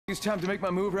It's time to make my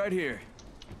move right here.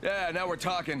 Yeah, now we're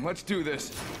talking. Let's do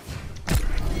this.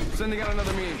 Sending out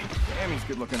another me. Damn, he's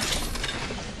good looking.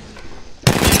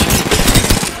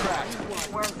 Cracked.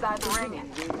 We're inside the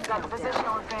ring. Got the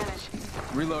positional advantage.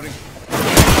 Reloading.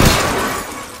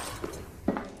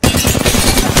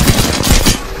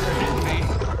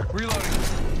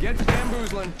 Reloading. Get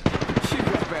bamboozling. She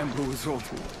got bamboozled.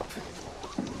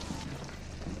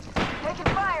 Taking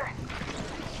fire.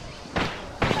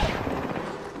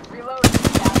 Reloading.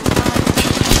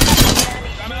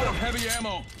 I'm out of heavy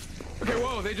ammo. Okay,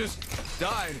 whoa, they just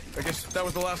died. I guess that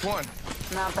was the last one.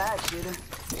 Not bad, shooter.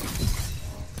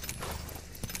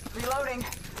 Reloading.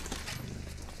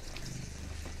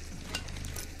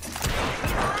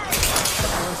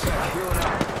 One sec, healing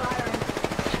up. Firing.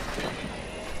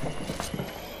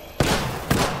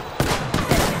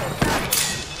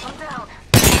 I'm down.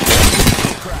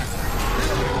 Cracked.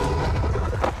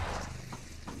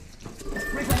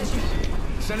 Replenishing.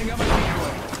 Sending up my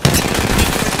decoy.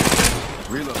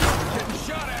 Reload. Getting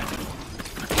shot at.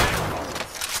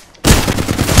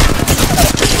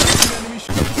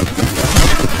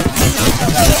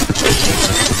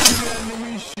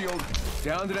 Enemy shield.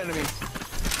 Downed an enemy.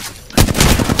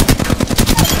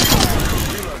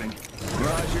 Reloading.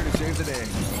 Mirage here to save the day. I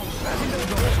think that was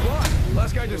the whole squad.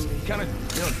 Last guy just kind of,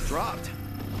 dropped.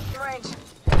 Range.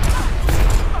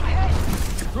 I'm hit.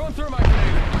 Throwing through my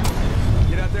grenade.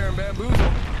 Get out there and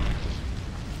bamboozle.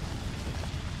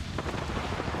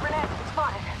 Grenade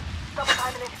spotted. Double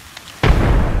timing it.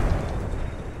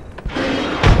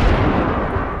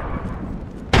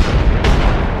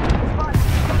 Spotted.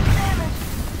 Damage.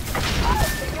 Oh,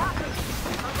 they got me.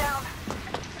 I'm down.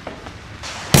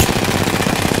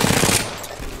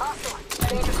 Hostile.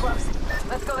 Danger close.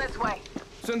 Let's go this way.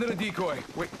 Send in a decoy.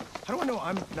 Wait, how do I know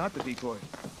I'm not the decoy?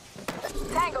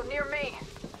 Tango near me.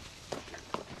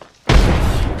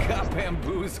 You got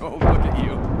bamboozled. Look at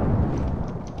you.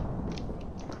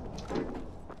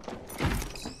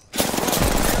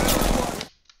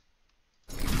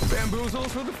 Bamboozles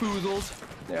for the foozles.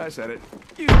 Yeah, I said it.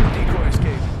 You decoy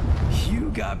escape. You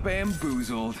got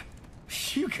bamboozled.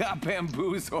 You got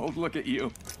bamboozled. Look at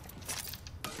you.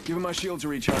 Give him my shield to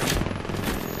recharge.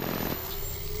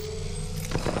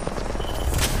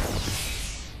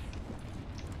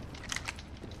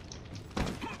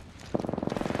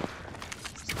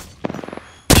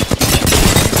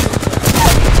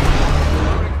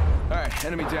 Alright,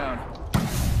 enemy down.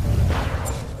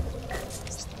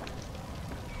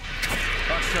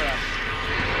 Boxer out.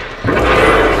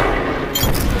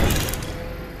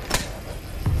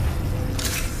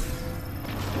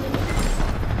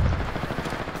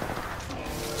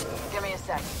 Give me a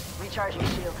sec. Recharging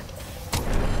shield.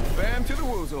 Bam to the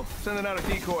woozle. Sending out a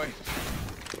decoy.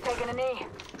 Taking a knee.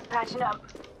 Patching up.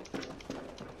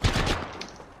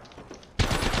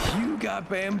 You got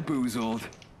bamboozled.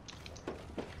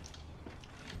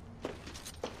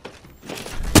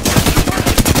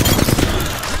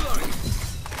 Reloading.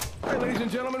 All right, ladies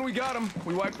and gentlemen, we got him.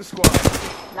 We wiped the squad.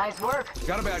 Nice work.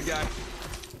 Got a bad guy.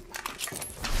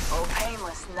 Oh,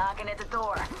 painless. Knocking at the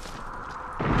door.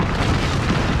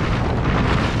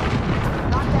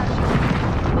 Knock that shield.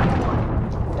 Level one.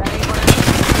 That ain't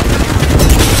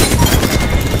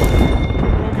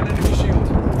Broken enemy shield.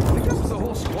 I think this is the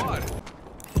whole squad.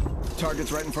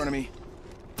 Target's right in front of me.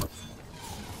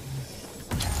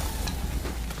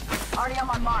 already on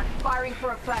my mark. Firing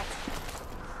for effect.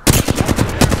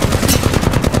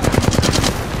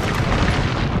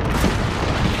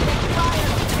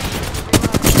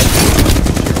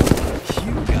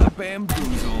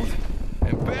 Bamboozled.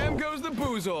 And bam goes the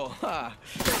boozle. Ha.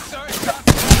 Sorry,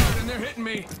 shots fired and they're hitting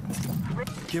me.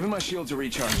 Give him my shield to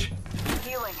recharge.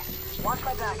 Healing. Watch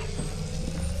my back.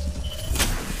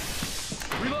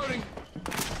 Reloading.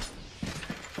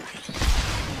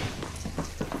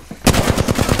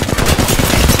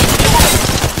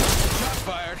 Shots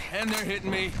fired and they're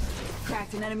hitting me.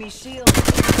 Cracked an enemy shield.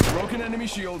 Broken enemy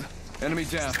shield. Enemy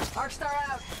down. Arc star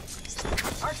out.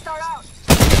 Arc star out.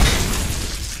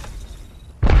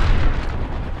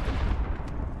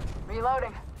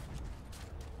 Reloading.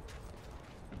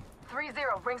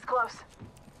 3-0, rings close.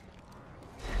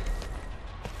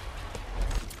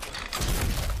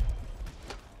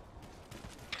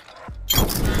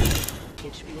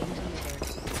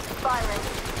 Firing.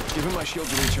 Give him my shield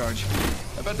to recharge.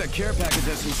 I bet that care package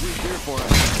has some sweet beer for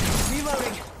us.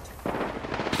 Reloading.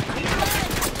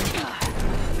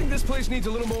 I think this place needs a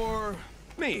little more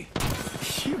me.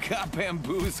 You got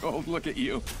bamboozled. Look at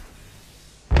you.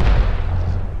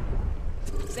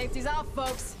 Safety's out,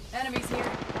 folks. Enemies here.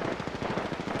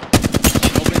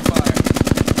 Opening fire.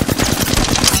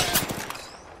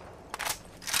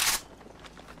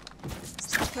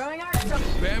 Throwing arc some.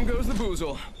 Bam goes the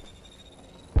boozle.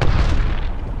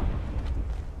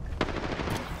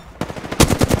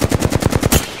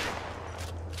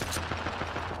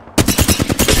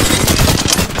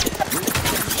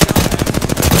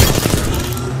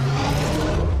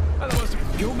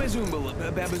 Go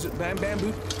Bazoomba,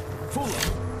 bamboo. Full.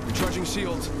 Recharging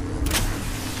shields.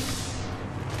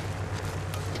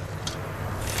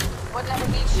 What level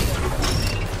beat shield?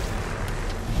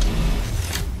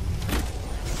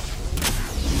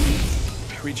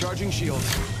 Recharging shields.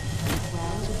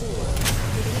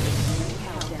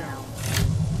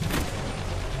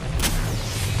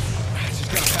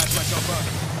 Just gotta patch myself up.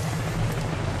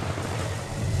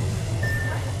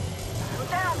 I'm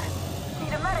down.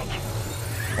 Need a medic.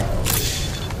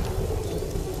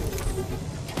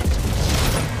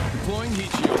 Deploying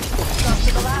heat shield. Up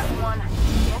to the last one.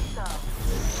 Get some.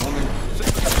 Only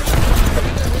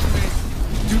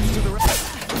dudes to the right.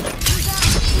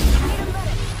 Need a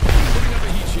medic. Putting up a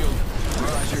heat shield.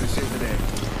 Mirage here to save the day.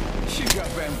 You got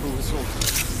bamboozled.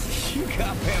 You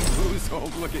got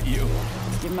bamboozled. Look at you.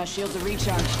 Give my shields a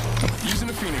recharge. Using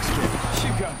a Phoenix kit.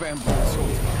 You got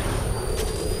bamboozled.